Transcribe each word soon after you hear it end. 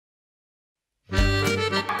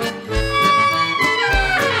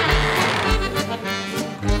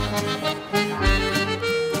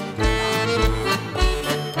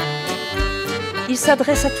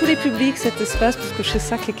s'adresse à tous les publics cet espace, parce que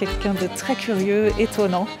Chaissac est quelqu'un de très curieux,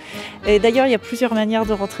 étonnant. Et d'ailleurs, il y a plusieurs manières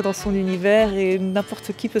de rentrer dans son univers et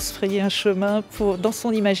n'importe qui peut se frayer un chemin dans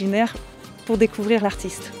son imaginaire pour découvrir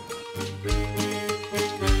l'artiste.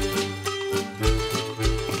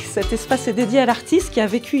 Cet espace est dédié à l'artiste qui a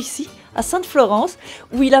vécu ici, à Sainte Florence,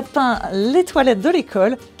 où il a peint les toilettes de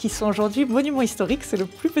l'école, qui sont aujourd'hui monument historique. C'est le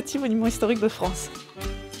plus petit monument historique de France.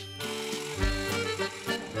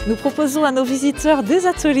 Nous proposons à nos visiteurs des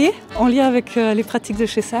ateliers en lien avec les pratiques de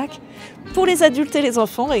Chaissac pour les adultes et les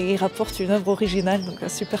enfants, et ils rapportent une œuvre originale, donc un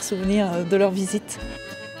super souvenir de leur visite.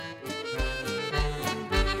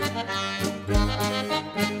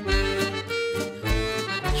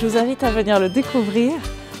 Je vous invite à venir le découvrir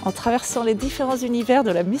en traversant les différents univers de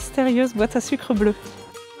la mystérieuse boîte à sucre bleue.